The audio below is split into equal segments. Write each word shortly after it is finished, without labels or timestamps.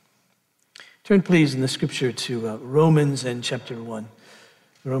Turn, please, in the scripture to Romans and chapter 1.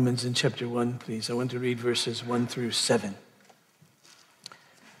 Romans in chapter 1, please. I want to read verses 1 through 7.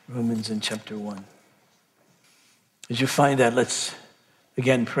 Romans in chapter 1. As you find that, let's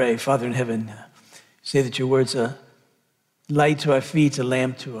again pray. Father in heaven, say that your word's a light to our feet, a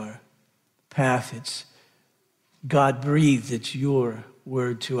lamp to our path. It's God-breathed. It's your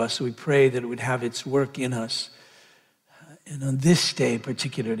word to us. So we pray that it would have its work in us. And on this day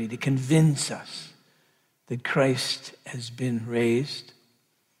particularly, to convince us that Christ has been raised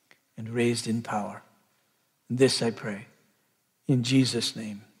and raised in power. And this I pray in Jesus'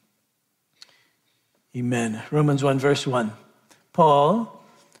 name. Amen. Romans 1, verse 1. Paul,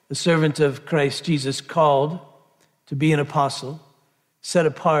 a servant of Christ Jesus, called to be an apostle, set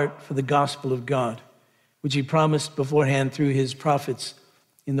apart for the gospel of God, which he promised beforehand through his prophets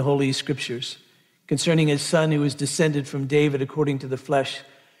in the Holy Scriptures, concerning his Son who was descended from David according to the flesh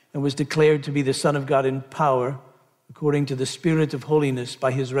and was declared to be the Son of God in power, according to the Spirit of holiness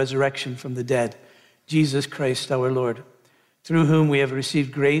by his resurrection from the dead, Jesus Christ our Lord, through whom we have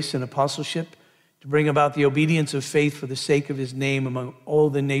received grace and apostleship to bring about the obedience of faith for the sake of his name among all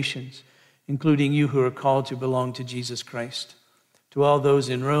the nations, including you who are called to belong to Jesus Christ. To all those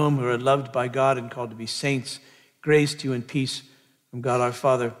in Rome who are loved by God and called to be saints, grace to you and peace from God our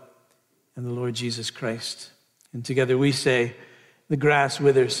Father and the Lord Jesus Christ. And together we say, the grass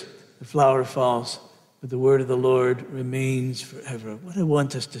withers, the flower falls, but the word of the Lord remains forever. What I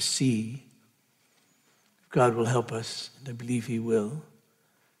want us to see, if God will help us, and I believe he will,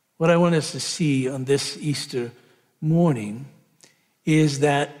 what I want us to see on this Easter morning is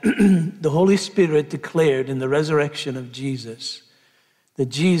that the Holy Spirit declared in the resurrection of Jesus that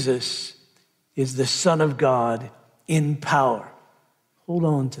Jesus is the Son of God in power. Hold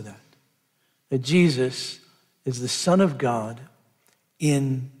on to that. That Jesus is the Son of God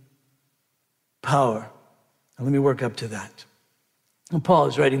in power. Now let me work up to that. And Paul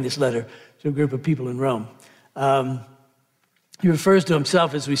is writing this letter to a group of people in Rome. He refers to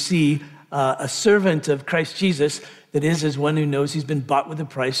himself, as we see, a servant of Christ Jesus, that is, as one who knows he's been bought with a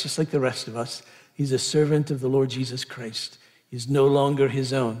price, just like the rest of us. He's a servant of the Lord Jesus Christ. He's no longer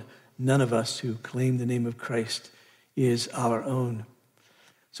his own. None of us who claim the name of Christ is our own.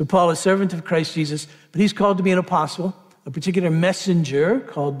 So Paul, a servant of Christ Jesus, but he's called to be an apostle, a particular messenger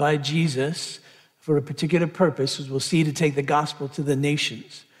called by Jesus for a particular purpose, as we'll see, to take the gospel to the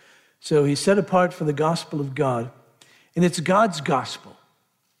nations. So he's set apart for the gospel of God. And it's God's gospel.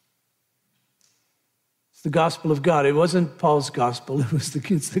 It's the gospel of God. It wasn't Paul's gospel.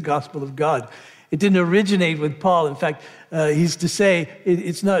 It's the gospel of God. It didn't originate with Paul. In fact, he's to say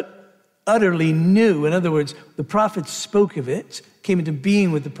it's not utterly new. In other words, the prophets spoke of it, came into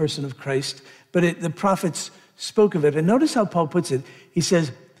being with the person of Christ, but the prophets spoke of it. And notice how Paul puts it. He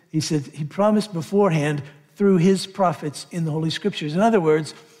said he promised beforehand through his prophets in the Holy Scriptures. In other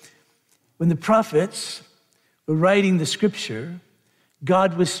words, when the prophets were writing the scripture,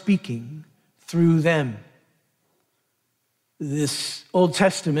 God was speaking through them. This Old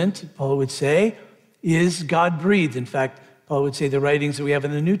Testament, Paul would say, is God-breathed. In fact, Paul would say the writings that we have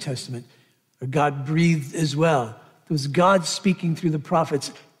in the New Testament are God-breathed as well. It was God speaking through the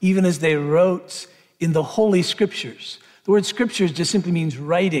prophets, even as they wrote in the Holy Scriptures. The word scriptures just simply means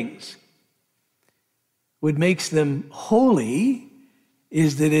writings. What makes them holy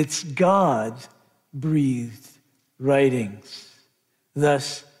is that it's God-breathed writings.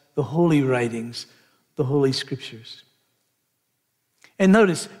 Thus, the holy writings, the Holy Scriptures. And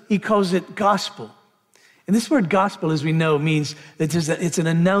notice, he calls it gospel. And this word gospel, as we know, means that it's an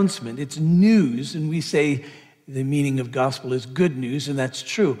announcement, it's news, and we say the meaning of gospel is good news, and that's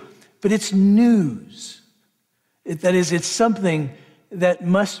true. But it's news. That is, it's something that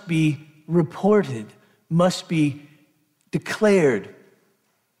must be reported, must be declared.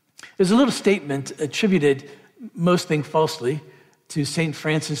 There's a little statement attributed, most think falsely, to St.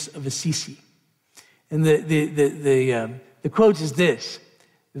 Francis of Assisi. And the quote is this,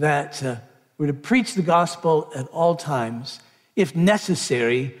 that we're to preach the gospel at all times, if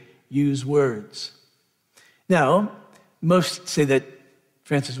necessary, use words. Now, most say that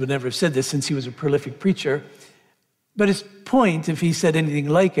Francis would never have said this since he was a prolific preacher, but his point, if he said anything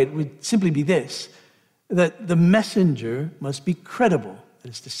like it, would simply be this, that the messenger must be credible. That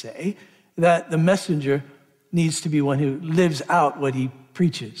is to say, that the messenger needs to be one who lives out what he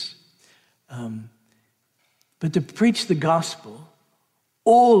preaches. But to preach the gospel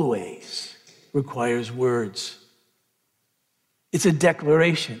always requires words. It's a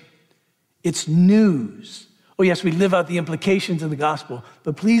declaration. It's news. Oh, yes, we live out the implications of the gospel.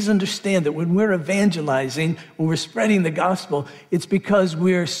 But please understand that when we're evangelizing, when we're spreading the gospel, it's because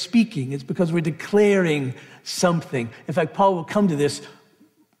we're speaking. It's because we're declaring something. In fact, Paul will come to this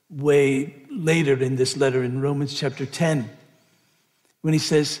way later in this letter in Romans chapter 10, when he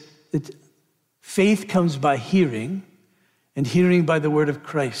says that faith comes by hearing, and hearing by the word of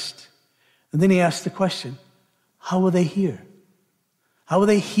Christ. And then he asks the question, how will they hear? How will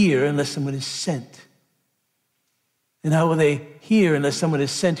they hear unless someone is sent? And how will they hear unless someone is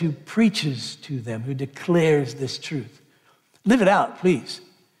sent who preaches to them, who declares this truth? Live it out, please.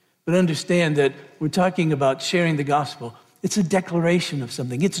 But understand that we're talking about sharing the gospel. It's a declaration of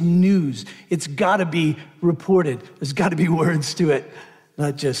something. It's news. It's got to be reported. There's got to be words to it,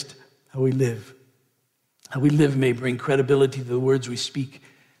 not just how we live. How we live may bring credibility to the words we speak,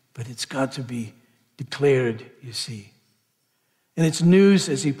 but it's got to be declared, you see. And it's news,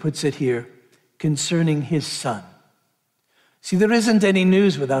 as he puts it here, concerning his son. See, there isn't any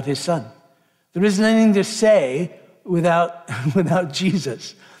news without his son. There isn't anything to say without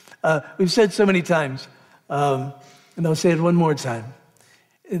Jesus. We've said so many times, and I'll say it one more time,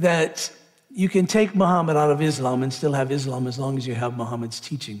 that you can take Muhammad out of Islam and still have Islam as long as you have Muhammad's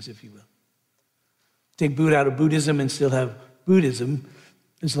teachings, if you will. Take Buddha out of Buddhism and still have Buddhism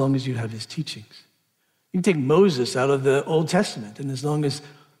as long as you have his teachings. You can take Moses out of the Old Testament, and as long as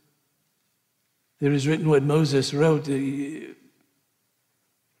there is written what Moses wrote, but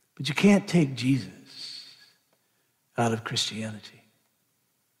you can't take Jesus out of Christianity.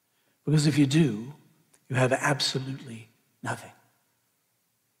 Because if you do, you have absolutely nothing.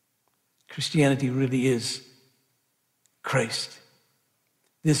 Christianity really is Christ.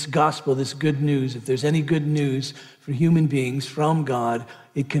 This gospel, this good news, if there's any good news for human beings from God,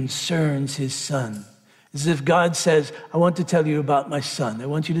 it concerns his son. As if God says, I want to tell you about my son. I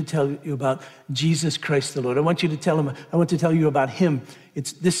want you to tell you about Jesus Christ the Lord. I want to tell you about him.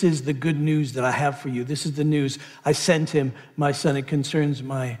 This is the good news that I have for you. This is the news. I sent him, my son. It concerns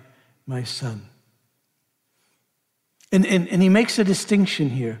my son. And he makes a distinction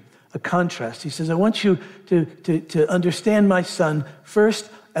here, a contrast. He says, I want you to understand my son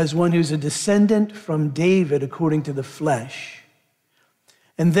first as one who's a descendant from David according to the flesh,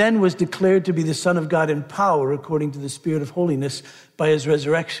 and then was declared to be the Son of God in power according to the Spirit of holiness by his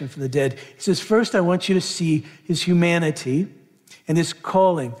resurrection from the dead. He says, first, I want you to see his humanity and his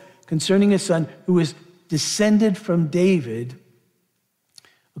calling concerning his son who was descended from David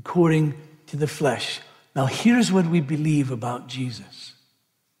according to the flesh. Now, here's what we believe about Jesus.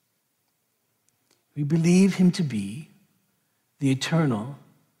 We believe him to be the eternal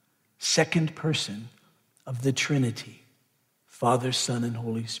second person of the Trinity. Father, Son, and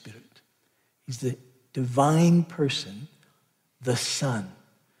Holy Spirit. He's the divine person, the Son.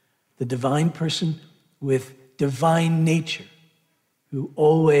 The divine person with divine nature, who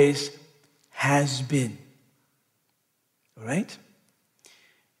always has been. All right?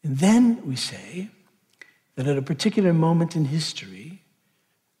 And then we say that at a particular moment in history,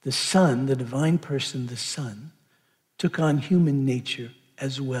 the Son, the divine person, the Son, took on human nature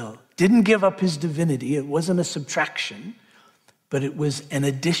as well. Didn't give up his divinity. It wasn't a subtraction, but it was an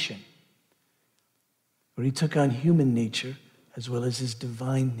addition, where he took on human nature as well as his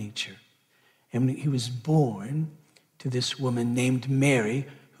divine nature. And he was born to this woman named Mary,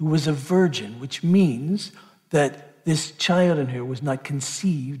 who was a virgin, which means that this child in her was not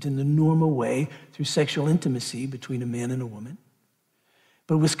conceived in the normal way through sexual intimacy between a man and a woman,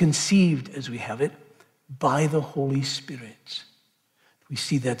 but was conceived, as we have it, by the Holy Spirit. We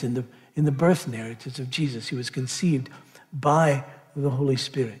see that in the birth narratives of Jesus. He was conceived by the Holy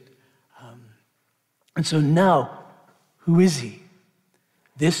Spirit. And so now, who is he?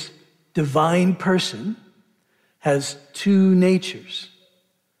 This divine person has two natures,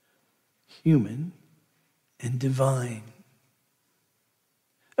 human and divine.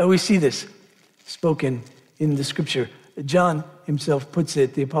 We see this spoken in the scripture. John himself puts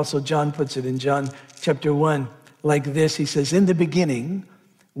it, the Apostle John puts it in John chapter 1 like this. He says, in the beginning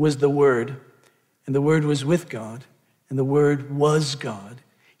was the Word, and the Word was with God, and the Word was God.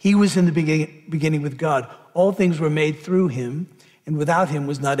 He was in the beginning with God. All things were made through him, and without him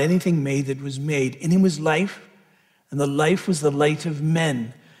was not anything made that was made. In him was life, and the life was the light of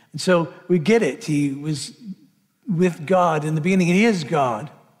men. And so we get it. He was with God in the beginning, and he is God.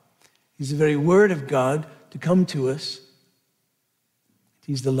 He's the very Word of God to come to us.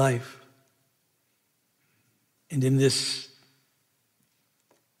 He's the life. And in this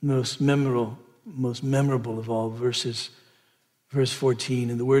most memorable of all verses, verse 14,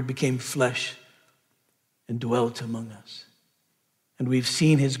 and the Word became flesh and dwelt among us. And we've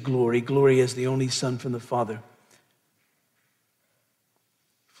seen his glory as the only Son from the Father,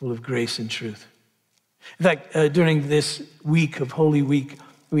 full of grace and truth. In fact, during this week of Holy Week,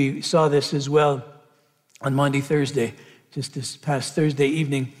 we saw this as well on Maundy Thursday, just this past Thursday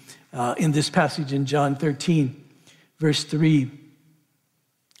evening, in this passage in John 13, verse 3.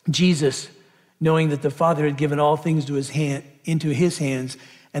 Jesus, knowing that the Father had given all things into his hands,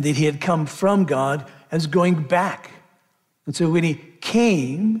 and that he had come from God, as going back. And so when he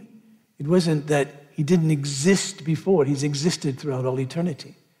came, it wasn't that he didn't exist before. He's existed throughout all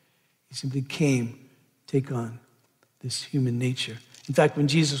eternity. He simply came, take on this human nature. In fact, when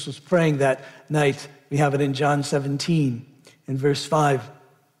Jesus was praying that night, we have it in John 17, in verse 5.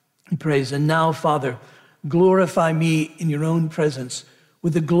 He prays, "And now, Father, glorify me in your own presence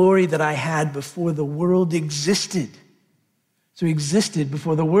with the glory that I had before the world existed." So he existed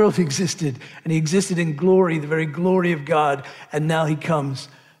before the world existed, and he existed in glory, the very glory of God, and now he comes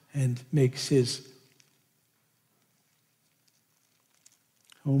and makes his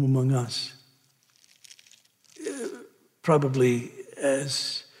home among us. Probably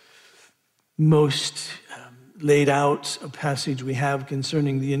as most laid out a passage we have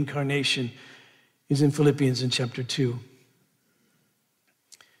concerning the incarnation is in Philippians in chapter 2.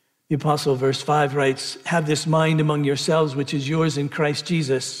 The apostle, verse 5, writes, "Have this mind among yourselves, which is yours in Christ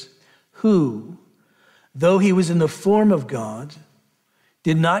Jesus, who, though he was in the form of God,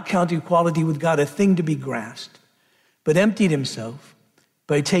 did not count equality with God a thing to be grasped, but emptied himself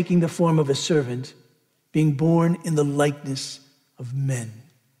by taking the form of a servant, being born in the likeness of men."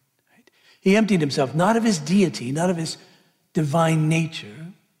 Right? He emptied himself, not of his deity, not of his divine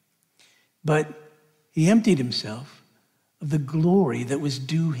nature, but he emptied himself of the glory that was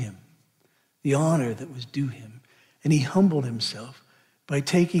due him, the honor that was due him. And he humbled himself by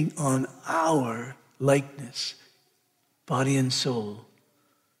taking on our likeness, body and soul,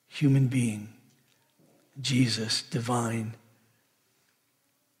 human being, Jesus, divine.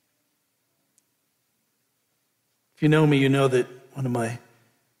 If you know me, you know that one of my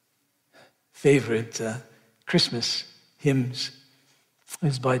favorite Christmas hymns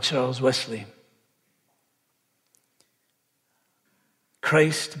is by Charles Wesley.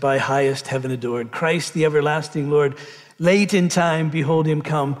 Christ by highest heaven adored, Christ the everlasting Lord, late in time, behold him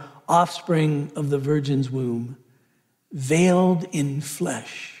come, offspring of the Virgin's womb, veiled in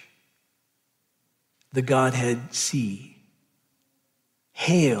flesh, the Godhead see.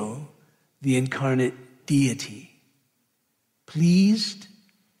 Hail the incarnate deity, pleased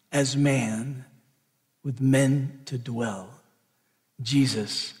as man with men to dwell,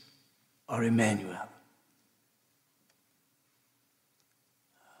 Jesus our Emmanuel.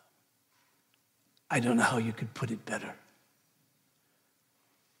 I don't know how you could put it better.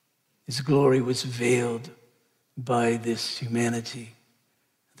 His glory was veiled by this humanity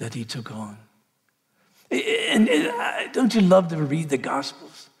that he took on. And don't you love to read the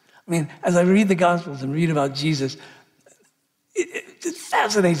Gospels? I mean, as I read the Gospels and read about Jesus, it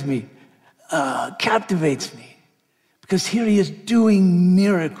fascinates me, captivates me, because here he is doing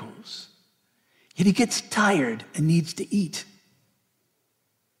miracles, yet he gets tired and needs to eat.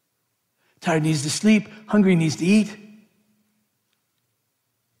 Tired needs to sleep, hungry needs to eat.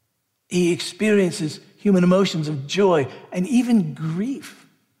 He experiences human emotions of joy and even grief.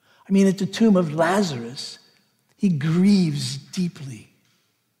 I mean, at the tomb of Lazarus, he grieves deeply,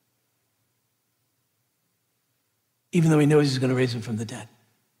 even though he knows he's going to raise him from the dead.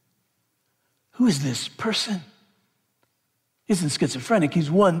 Who is this person? He isn't schizophrenic.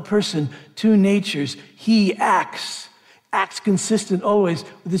 He's one person, two natures. He acts consistent always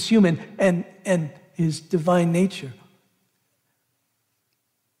with his human and his divine nature.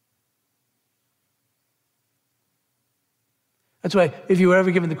 That's why if you were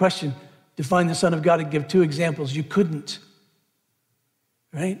ever given the question, define the Son of God and give two examples, you couldn't,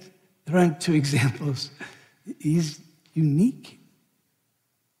 right? There aren't two examples. He's unique.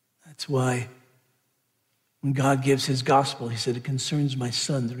 That's why when God gives his gospel, he said, "It concerns my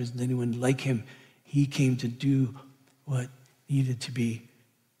Son. There isn't anyone like him. He came to do what needed to be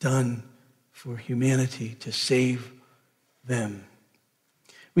done for humanity, to save them."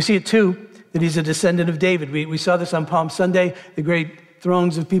 We see it too, that he's a descendant of David. We saw this on Palm Sunday, the great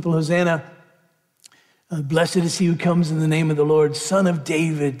throngs of people, Hosanna. Blessed is he who comes in the name of the Lord, Son of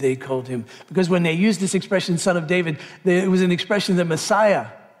David, they called him. Because when they used this expression, Son of David, it was an expression that Messiah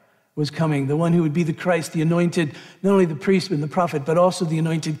was coming, the one who would be the Christ, the anointed, not only the priest and the prophet, but also the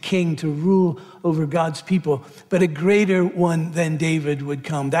anointed king to rule over God's people. But a greater one than David would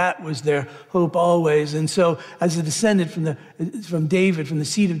come. That was their hope always. And so as a descendant from David, from the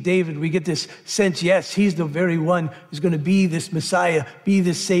seed of David, we get this sense, yes, he's the very one who's going to be this Messiah, be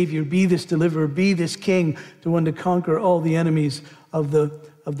this Savior, be this deliverer, be this king, the one to conquer all the enemies of the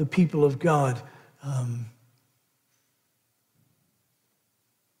of the people of God.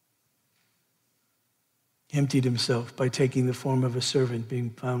 He emptied himself by taking the form of a servant,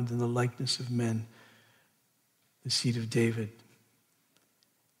 being found in the likeness of men, the seed of David.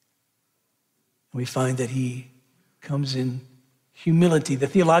 We find that he comes in humility. The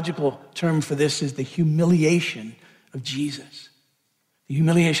theological term for this is the humiliation of Jesus. The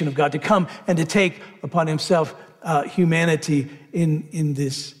humiliation of God, to come and to take upon himself humanity in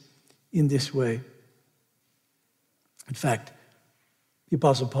this way. In fact, the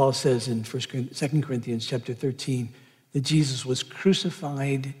Apostle Paul says in 2 Corinthians chapter 13 that Jesus was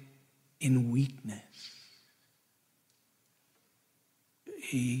crucified in weakness.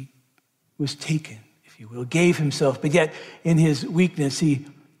 He was taken, if you will, gave himself, but yet in his weakness he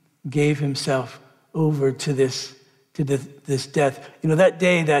gave himself over to this death. You know, that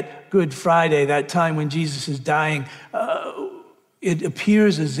day, that Good Friday, that time when Jesus is dying, it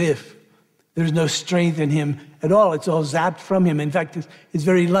appears as if there's no strength in him at all. It's all zapped from him. In fact, his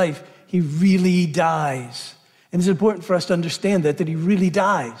very life, he really dies. And it's important for us to understand that he really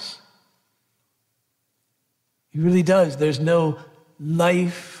dies. He really does. There's no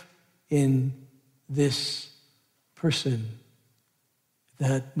life in this person. At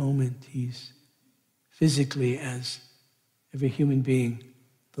that moment, he's physically, as every human being,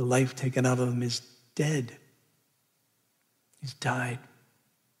 the life taken out of him is dead. He's died.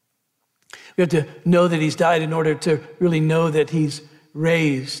 We have to know that he's died in order to really know that he's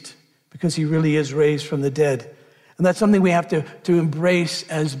raised, because he really is raised from the dead. And that's something we have to embrace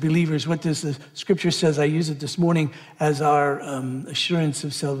as believers. What does the scripture says? I use it this morning as our assurance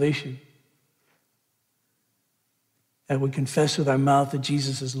of salvation. That we confess with our mouth that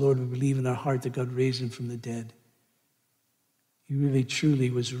Jesus is Lord, we believe in our heart that God raised him from the dead. He really, truly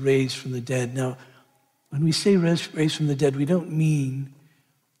was raised from the dead. Now, when we say raised from the dead, we don't mean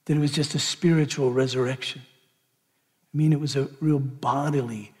that it was just a spiritual resurrection. I mean, it was a real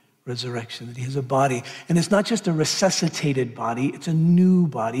bodily resurrection, that he has a body. And it's not just a resuscitated body, it's a new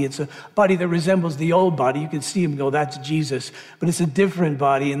body. It's a body that resembles the old body. You can see him go, that's Jesus. But it's a different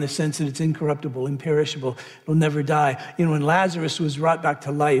body in the sense that it's incorruptible, imperishable. It'll never die. You know, when Lazarus was brought back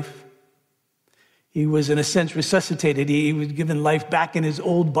to life, he was in a sense resuscitated. He was given life back in his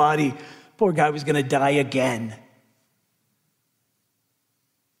old body. Poor guy was going to die again.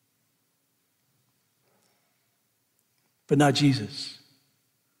 But not Jesus.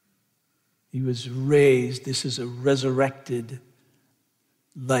 He was raised. This is a resurrected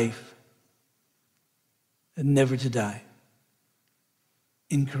life, and never to die.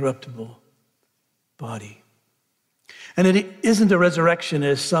 Incorruptible body. And it isn't a resurrection,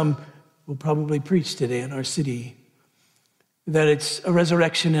 as some will probably preach today in our city, that it's a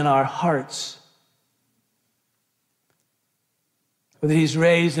resurrection in our hearts. Or that he's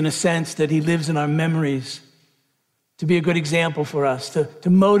raised in a sense that he lives in our memories, to be a good example for us, to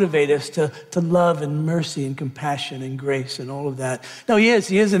motivate us to love and mercy and compassion and grace and all of that. No, he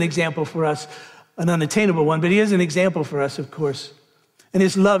is an example for us, an unattainable one, but he is an example for us, of course. And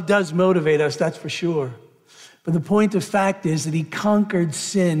his love does motivate us, that's for sure. But the point of fact is that he conquered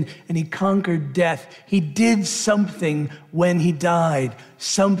sin and he conquered death. He did something when he died.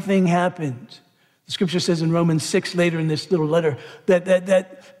 Something happened. The scripture says in Romans 6, later in this little letter,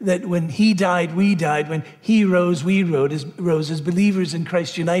 that when he died, we died. When he rose, we rose as believers in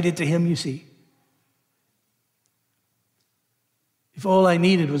Christ, united to him, you see. If all I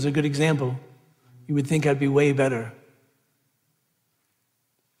needed was a good example, you would think I'd be way better.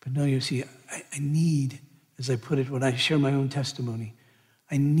 But no, you see, I need, as I put it when I share my own testimony,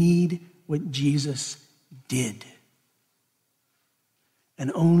 I need what Jesus did. And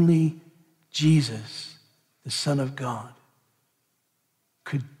only Jesus, the Son of God,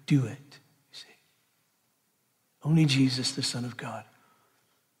 could do it, you see. Only Jesus, the Son of God,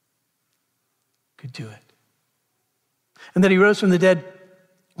 could do it. And that he rose from the dead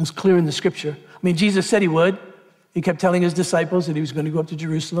was clear in the scripture. I mean, Jesus said he would. He kept telling his disciples that he was going to go up to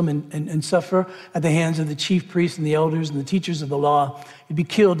Jerusalem and suffer at the hands of the chief priests and the elders and the teachers of the law. He'd be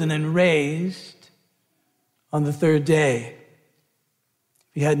killed and then raised on the third day.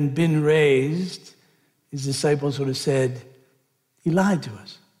 If he hadn't been raised, his disciples would have said, he lied to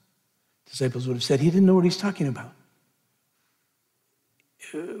us. Disciples would have said, he didn't know what he's talking about.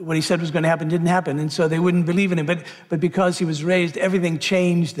 What he said was going to happen didn't happen, and so they wouldn't believe in him. But because he was raised, everything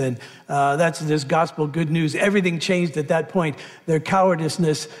changed then. That's this gospel good news. Everything changed at that point. Their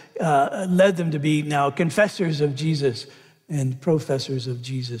cowardiceness led them to be now confessors of Jesus and professors of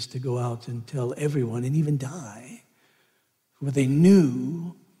Jesus, to go out and tell everyone and even die what they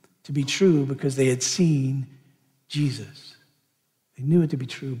knew to be true because they had seen Jesus. They knew it to be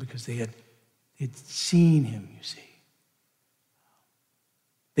true because they had seen him, you see.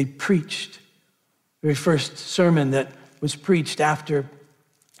 They preached. The very first sermon that was preached after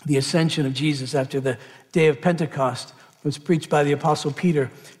the ascension of Jesus, after the day of Pentecost, was preached by the Apostle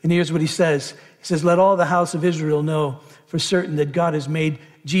Peter. And here's what he says. He says, "Let all the house of Israel know for certain that God has made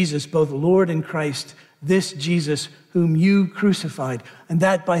Jesus both Lord and Christ, this Jesus whom you crucified, and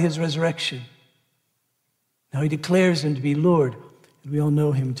that by his resurrection." Now he declares him to be Lord, and we all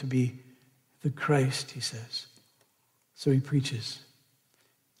know him to be the Christ, he says. So he preaches.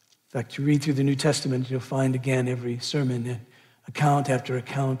 In fact, you read through the New Testament, you'll find again every sermon, account after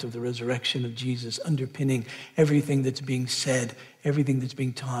account of the resurrection of Jesus, underpinning everything that's being said, everything that's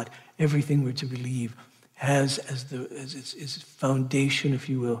being taught, everything we're to believe, has as its foundation, if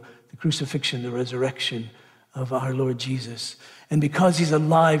you will, the crucifixion, the resurrection of our Lord Jesus. And because he's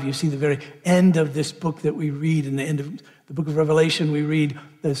alive, you see the very end of this book that we read, in the end of the book of Revelation, we read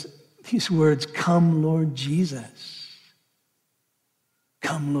these words, "Come, Lord Jesus.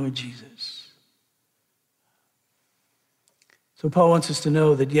 Come, Lord Jesus." So Paul wants us to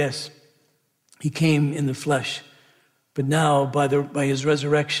know that, yes, he came in the flesh, but now by his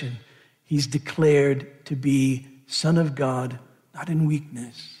resurrection, he's declared to be Son of God, not in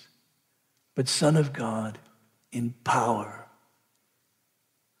weakness, but Son of God in power.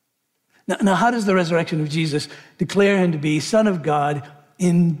 Now, how does the resurrection of Jesus declare him to be Son of God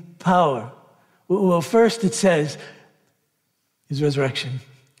in power? Well, first it says, his resurrection,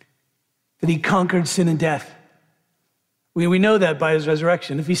 that he conquered sin and death. We know that by his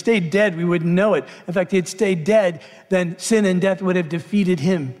resurrection. If he stayed dead, we wouldn't know it. In fact, if he had stayed dead, then sin and death would have defeated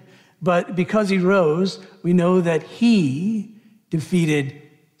him. But because he rose, we know that he defeated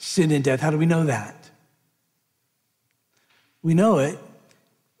sin and death. How do we know that? We know it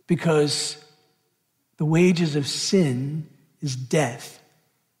because the wages of sin is death.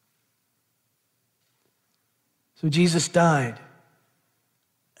 So Jesus died.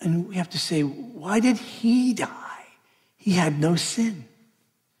 And we have to say, why did he die? He had no sin.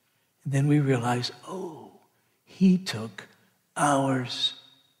 And then we realize, he took ours.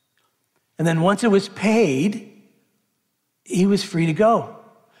 And then once it was paid, he was free to go.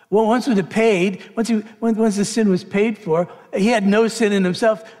 Well, once it was paid, once the sin was paid for, he had no sin in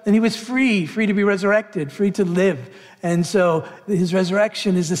himself, and he was free to be resurrected, free to live. And so his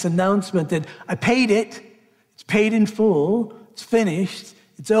resurrection is this announcement that I paid it, it's paid in full, it's finished,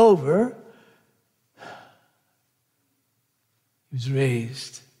 it's over. He was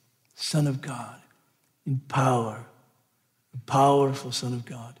raised, Son of God, in power, the powerful Son of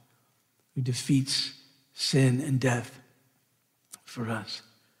God, who defeats sin and death for us.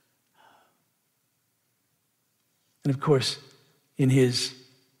 And of course, in his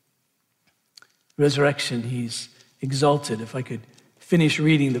resurrection, he's exalted. If I could finish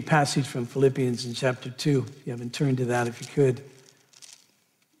reading the passage from Philippians in chapter 2, if you haven't turned to that, if you could.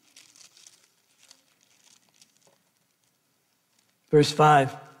 Verse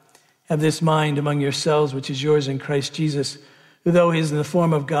 5, "Have this mind among yourselves, which is yours in Christ Jesus, who though he is in the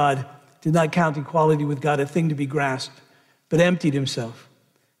form of God, did not count equality with God a thing to be grasped, but emptied himself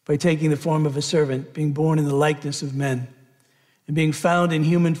by taking the form of a servant, being born in the likeness of men. And being found in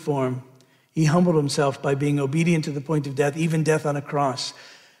human form, he humbled himself by being obedient to the point of death, even death on a cross.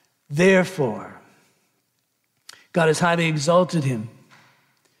 Therefore, God has highly exalted him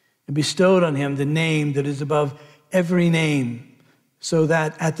and bestowed on him the name that is above every name, so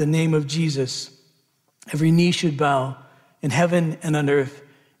that at the name of Jesus, every knee should bow in heaven and on earth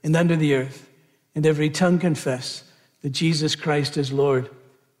and under the earth, and every tongue confess that Jesus Christ is Lord,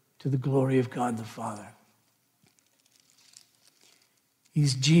 to the glory of God the Father."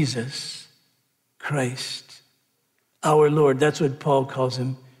 He's Jesus Christ, our Lord. That's what Paul calls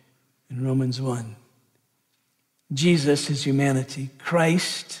him in Romans 1. Jesus, his humanity.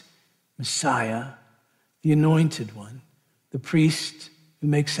 Christ, Messiah, the anointed one, the priest who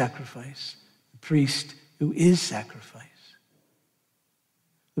makes sacrifice, the priest who is sacrifice,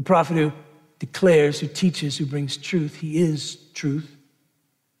 the prophet who declares, who teaches, who brings truth. He is truth.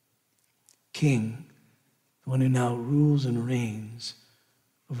 King, the one who now rules and reigns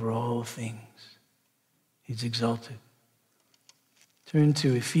over all things. He's exalted. Turn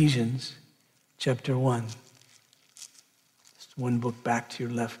to Ephesians chapter 1. Just one book back to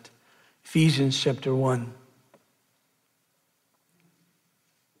your left. Ephesians chapter 1.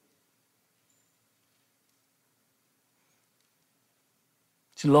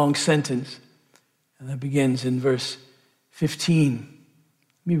 It's a long sentence, and that begins in verse 15.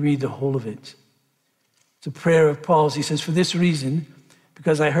 Let me read the whole of it. It's a prayer of Paul's. He says, "For this reason,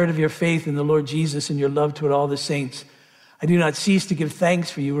 because I heard of your faith in the Lord Jesus and your love toward all the saints, I do not cease to give thanks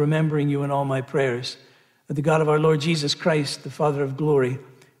for you, remembering you in all my prayers, that the God of our Lord Jesus Christ, the Father of glory,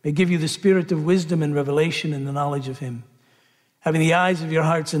 may give you the spirit of wisdom and revelation in the knowledge of him, having the eyes of your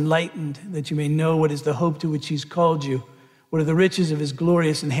hearts enlightened, that you may know what is the hope to which he's called you, what are the riches of his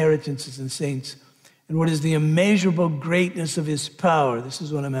glorious inheritances in saints, and what is the immeasurable greatness of his power. This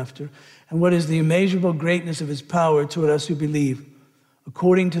is what I'm after. And what is the immeasurable greatness of his power toward us who believe,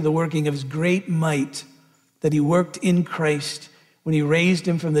 according to the working of his great might that he worked in Christ when he raised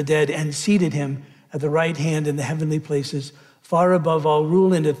him from the dead and seated him at the right hand in the heavenly places, far above all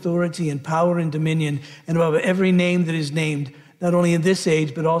rule and authority and power and dominion, and above every name that is named, not only in this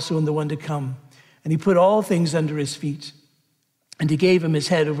age, but also in the one to come. And he put all things under his feet, and he gave him his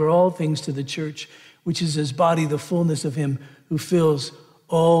head over all things to the church, which is his body, the fullness of him who fills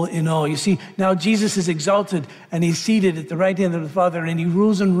all in all. You see, now Jesus is exalted, and he's seated at the right hand of the Father, and he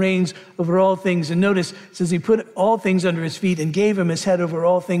rules and reigns over all things. And notice, it says he put all things under his feet and gave him his head over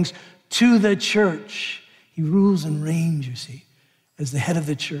all things to the church. He rules and reigns, you see, as the head of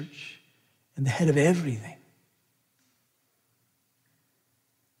the church and the head of everything.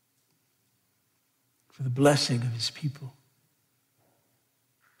 For the blessing of his people,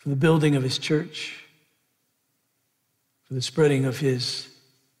 for the building of his church, for the spreading of his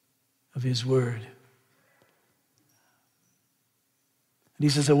word. And he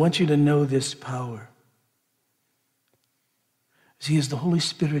says, I want you to know this power. See, as the Holy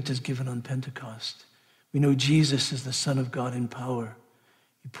Spirit is given on Pentecost, we know Jesus is the Son of God in power.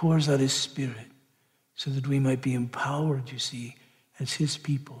 He pours out his Spirit so that we might be empowered, you see, as his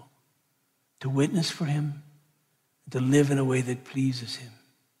people, to witness for him, and to live in a way that pleases him.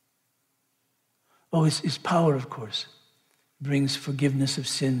 Oh, his power, of course, brings forgiveness of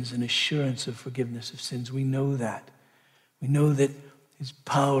sins and assurance of forgiveness of sins. We know that. We know that his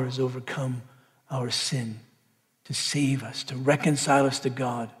power has overcome our sin to save us, to reconcile us to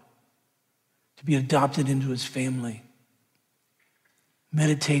God, to be adopted into his family.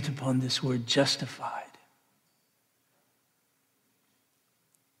 Meditate upon this word, justified.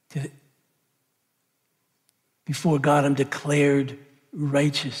 Before God, I'm declared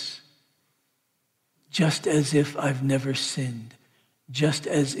righteous, just as if I've never sinned, just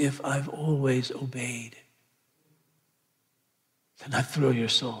as if I've always obeyed. Do not throw your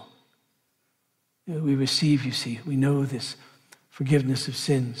soul. We receive, you see, we know this forgiveness of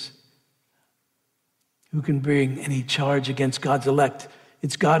sins. Who can bring any charge against God's elect?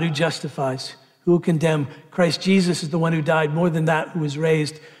 It's God who justifies. Who will condemn? Christ Jesus is the one who died, more than that, who was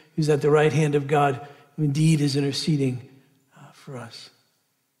raised, who's at the right hand of God, who indeed is interceding for us.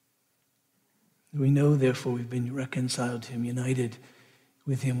 We know, therefore, we've been reconciled to him, united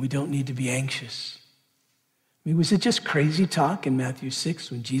with him. We don't need to be anxious. I mean, was it just crazy talk in Matthew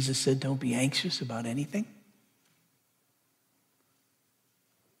 6 when Jesus said, don't be anxious about anything?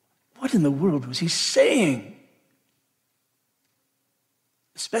 What in the world was he saying?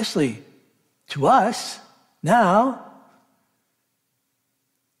 Especially to us now.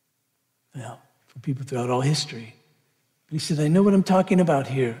 Well, for people throughout all history. But he said, I know what I'm talking about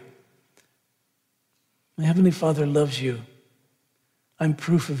here. My Heavenly Father loves you. I'm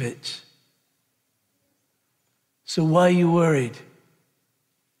proof of it. So why are you worried?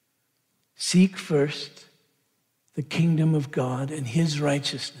 Seek first the kingdom of God and his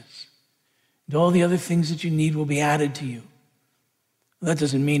righteousness. And all the other things that you need will be added to you. Well, that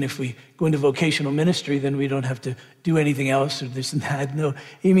doesn't mean if we go into vocational ministry, then we don't have to do anything else or this and that. No,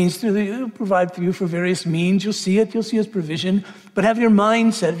 he means he'll provide for you for various means. You'll see it. You'll see his provision. But have your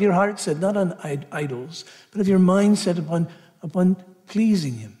mind set, have your heart set, not on idols, but have your mind set upon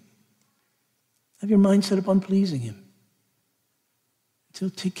pleasing him. Have your mind set upon pleasing him.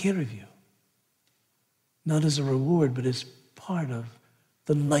 He'll take care of you. Not as a reward, but as part of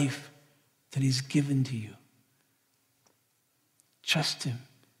the life that he's given to you. Trust him.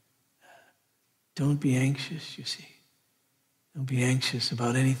 Don't be anxious, you see. Don't be anxious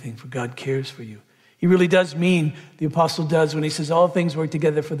about anything, for God cares for you. He really does mean, the apostle does, when he says all things work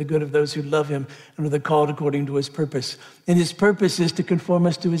together for the good of those who love him and are the called according to his purpose. And his purpose is to conform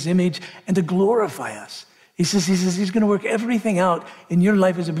us to his image and to glorify us. He says he's going to work everything out in your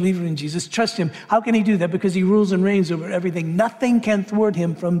life as a believer in Jesus. Trust him. How can he do that? Because he rules and reigns over everything. Nothing can thwart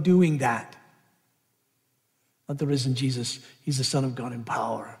him from doing that. Not the risen Jesus. He's the Son of God in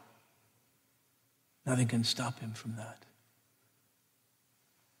power. Nothing can stop him from that.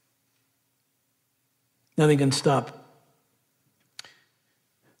 Nothing can stop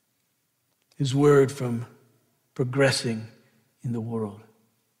his word from progressing in the world.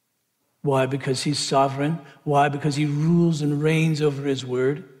 Why? Because he's sovereign. Why? Because he rules and reigns over his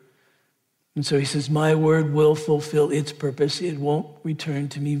word. And so he says, my word will fulfill its purpose. It won't return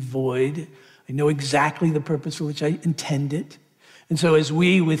to me void. I know exactly the purpose for which I intend it. And so as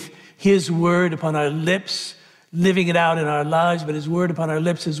we, with his word upon our lips, living it out in our lives, but his word upon our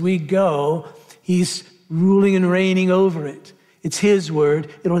lips as we go, he's ruling and reigning over it. It's his word.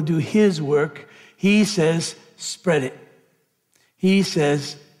 It'll do his work. He says, spread it. He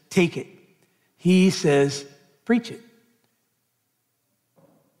says, take it. He says, preach it.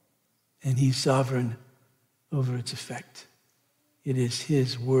 And he's sovereign over its effect. It is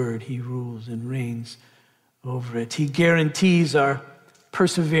his word. He rules and reigns over it. He guarantees our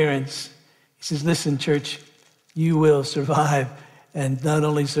perseverance. He says, listen, church, you will survive, and not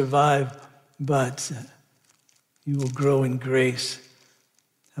only survive, but you will grow in grace.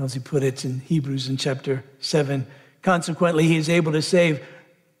 How does he put it in Hebrews in chapter 7? Consequently, he is able to save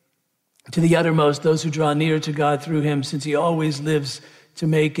to the uttermost those who draw near to God through him, since he always lives to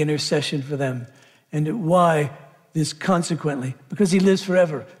make intercession for them. And why this consequently? Because he lives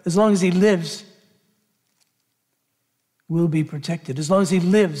forever. As long as he lives, we'll be protected. As long as he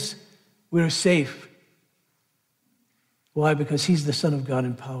lives, we're safe. Why? Because he's the Son of God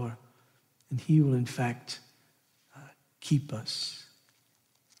in power. And he will, in fact, keep us.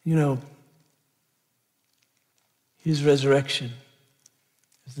 You know, his resurrection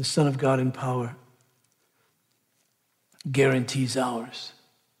as the Son of God in power guarantees ours.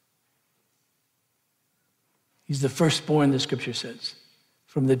 He's the firstborn, the scripture says,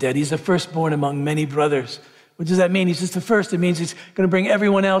 from the dead. He's the firstborn among many brothers. What does that mean? He's just the first. It means he's going to bring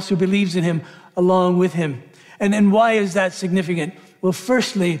everyone else who believes in him along with him. And why is that significant? Well,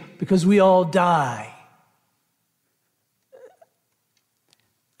 firstly, because we all die.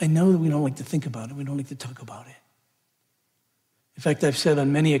 I know that we don't like to think about it. We don't like to talk about it. In fact, I've said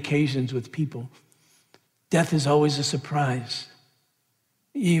on many occasions with people, death is always a surprise.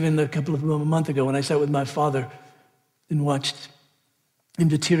 Even a month ago when I sat with my father and watched him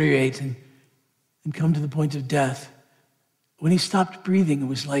deteriorate and come to the point of death, when he stopped breathing, it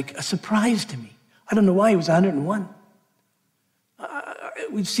was like a surprise to me. I don't know why. He was 101.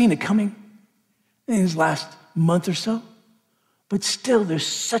 We've seen it coming in his last month or so. But still, there's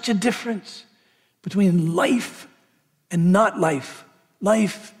such a difference between life and not life,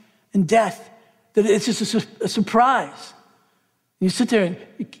 life and death, that it's just a surprise. You sit there and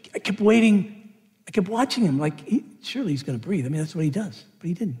I kept waiting. I kept watching him like, surely he's going to breathe. I mean, that's what he does. But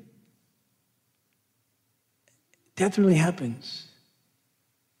he didn't. Death really happens.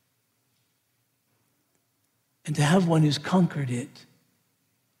 And to have one who's conquered it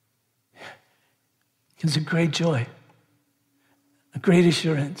is a great joy, a great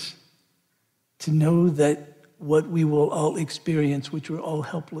assurance to know that what we will all experience, which we're all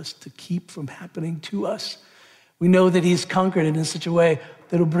helpless to keep from happening to us, we know that he's conquered it in such a way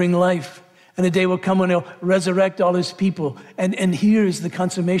that it'll bring life. And a day will come when he'll resurrect all his people. And here is the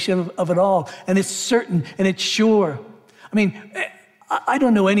consummation of it all. And it's certain and it's sure. I mean, I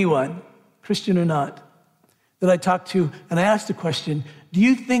don't know anyone, Christian or not, that I talked to, and I asked the question, do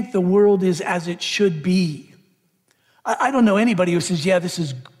you think the world is as it should be? I don't know anybody who says, yeah,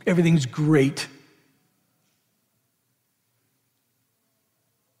 everything's great.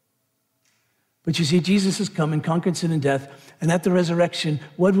 But you see, Jesus has come and conquered sin and death, and at the resurrection,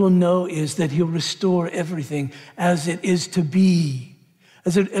 what we'll know is that he'll restore everything as it is to be,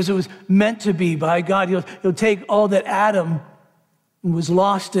 as it was meant to be by God. He'll take all that Adam was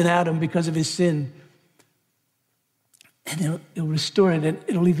lost in Adam because of his sin, and he'll restore it, and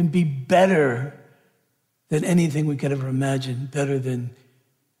it'll even be better than anything we could ever imagine, better than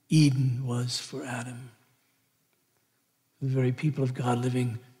Eden was for Adam. The very people of God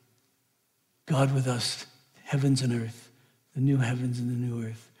living God with us, heavens and earth, the new heavens and the new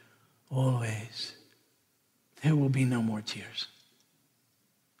earth, always. There will be no more tears.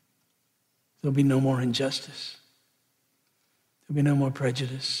 There'll be no more injustice. There'll be no more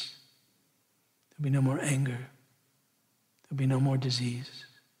prejudice. There'll be no more anger. There'll be no more disease.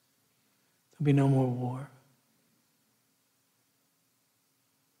 There'll be no more war.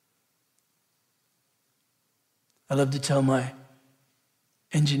 I love to tell my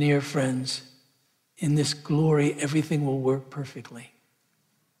engineer friends, in this glory, everything will work perfectly.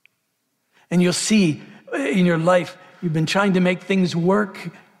 And you'll see in your life, you've been trying to make things work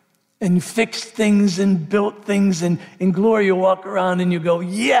and fixed things and built things, and in glory you'll walk around and you go,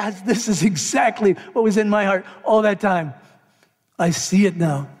 yes, this is exactly what was in my heart all that time. I see it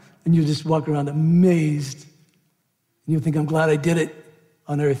now. And you just walk around amazed. And you'll think, I'm glad I did it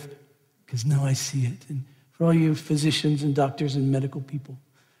on earth, because now I see it. And for all you physicians and doctors and medical people,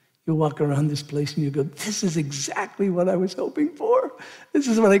 You'll walk around this place and you go, this is exactly what I was hoping for. This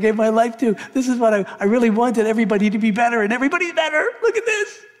is what I gave my life to. This is what I really wanted everybody to be better, and everybody's better. Look at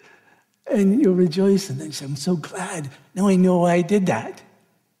this. And you'll rejoice and then say, I'm so glad. Now I know why I did that.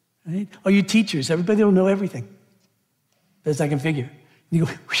 Right? All you teachers, everybody don't know everything. Best I can figure. And you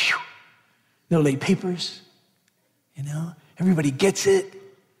go, whew, no late papers. Everybody gets it.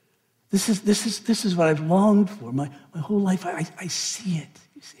 This is what I've longed for. My whole life, I see it,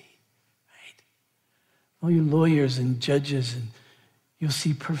 you see. Right? All you lawyers and judges, and you'll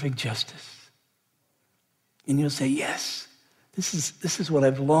see perfect justice. And you'll say, yes, this is what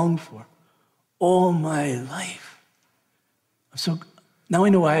I've longed for all my life. So now I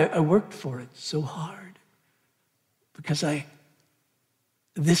know why I worked for it so hard. Because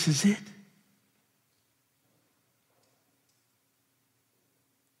this is it.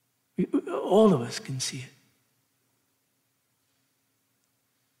 All of us can see it.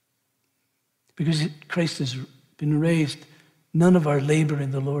 Because Christ has been raised, none of our labor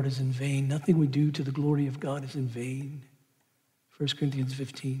in the Lord is in vain. Nothing we do to the glory of God is in vain. 1 Corinthians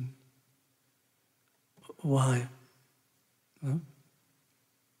 15. Why? Well,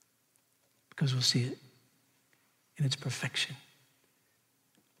 because we'll see it in its perfection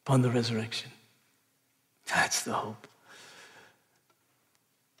upon the resurrection. That's the hope.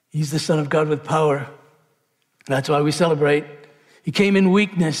 He's the Son of God with power. That's why we celebrate. He came in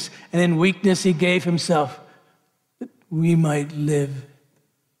weakness, and in weakness he gave himself that we might live.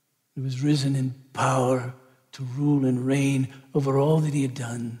 He was risen in power to rule and reign over all that he had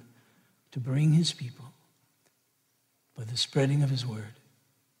done, to bring his people by the spreading of his word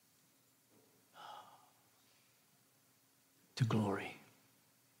to glory.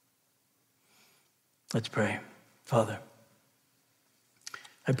 Let's pray. Father,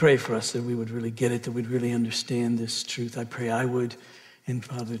 I pray for us that we would really get it, that we'd really understand this truth. I pray I would, and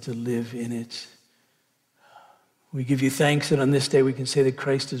Father, to live in it. We give you thanks that on this day we can say that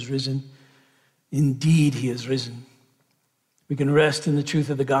Christ is risen. Indeed, he is risen. We can rest in the truth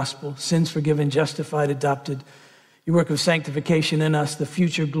of the gospel, sins forgiven, justified, adopted, your work of sanctification in us, the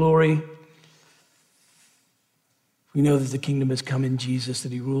future glory. We know that the kingdom has come in Jesus,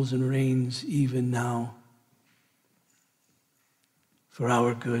 that he rules and reigns even now for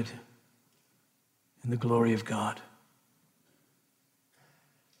our good and the glory of God.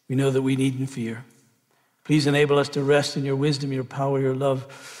 We know that we needn't fear. Please enable us to rest in your wisdom, your power, your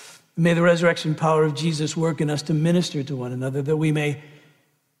love. May the resurrection power of Jesus work in us to minister to one another, that we may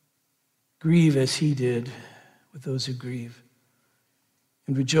grieve as he did with those who grieve,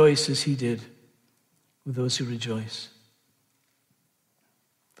 and rejoice as he did with those who rejoice.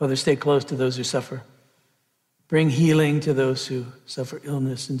 Father, stay close to those who suffer. Bring healing to those who suffer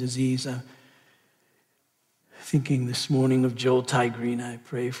illness and disease. I'm thinking this morning of Joel Tygreen. I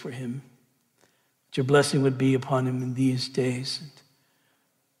pray for him, that your blessing would be upon him in these days.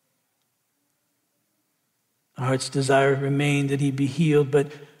 Our heart's desire remained that he be healed,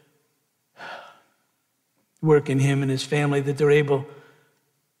 but work in him and his family, that they're able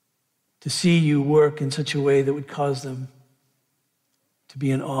to see you work in such a way that would cause them to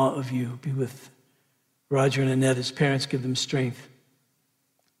be in awe of you. Be with Roger and Annette, his parents, give them strength.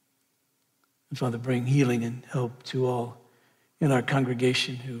 And Father, bring healing and help to all in our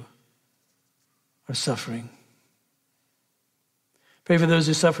congregation who are suffering. Pray for those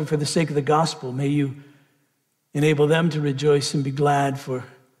who suffer for the sake of the gospel. May you enable them to rejoice and be glad, for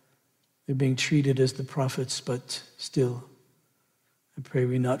they're being treated as the prophets, but still, I pray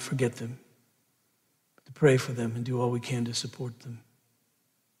we not forget them, but to pray for them and do all we can to support them.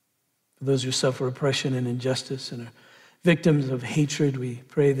 For those who suffer oppression and injustice and are victims of hatred, we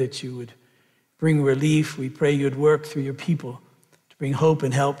pray that you would bring relief. We pray you would work through your people to bring hope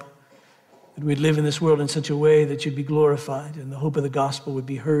and help, that we'd live in this world in such a way that you'd be glorified and the hope of the gospel would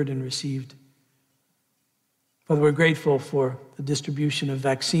be heard and received. Father, we're grateful for the distribution of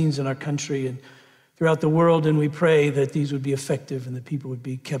vaccines in our country and throughout the world, and we pray that these would be effective and that people would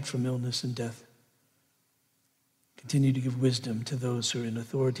be kept from illness and death. Continue to give wisdom to those who are in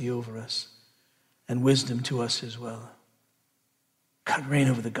authority over us, and wisdom to us as well. God, reign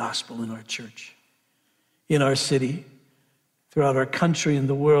over the gospel in our church, in our city, throughout our country and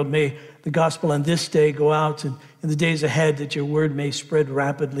the world. May the gospel on this day go out, and in the days ahead that your word may spread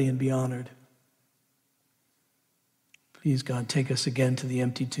rapidly and be honored. Please, God, take us again to the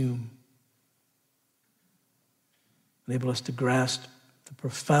empty tomb. Enable us to grasp the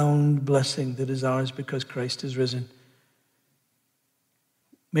profound blessing that is ours because Christ is risen.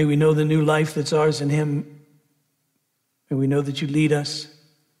 May we know the new life that's ours in him. May we know that you lead us.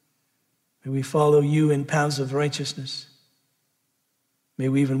 May we follow you in paths of righteousness. May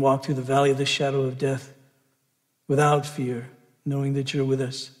we even walk through the valley of the shadow of death without fear, knowing that you're with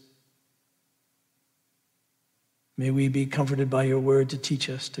us. May we be comforted by your word to teach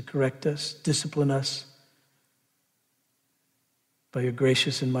us, to correct us, discipline us, by your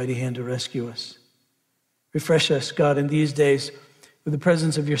gracious and mighty hand to rescue us. Refresh us, God, in these days with the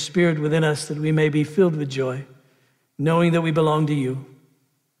presence of your Spirit within us, that we may be filled with joy, knowing that we belong to you,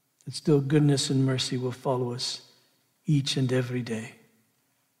 that still goodness and mercy will follow us each and every day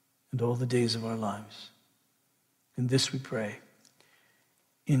and all the days of our lives. In this we pray.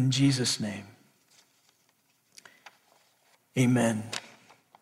 In Jesus' name, amen.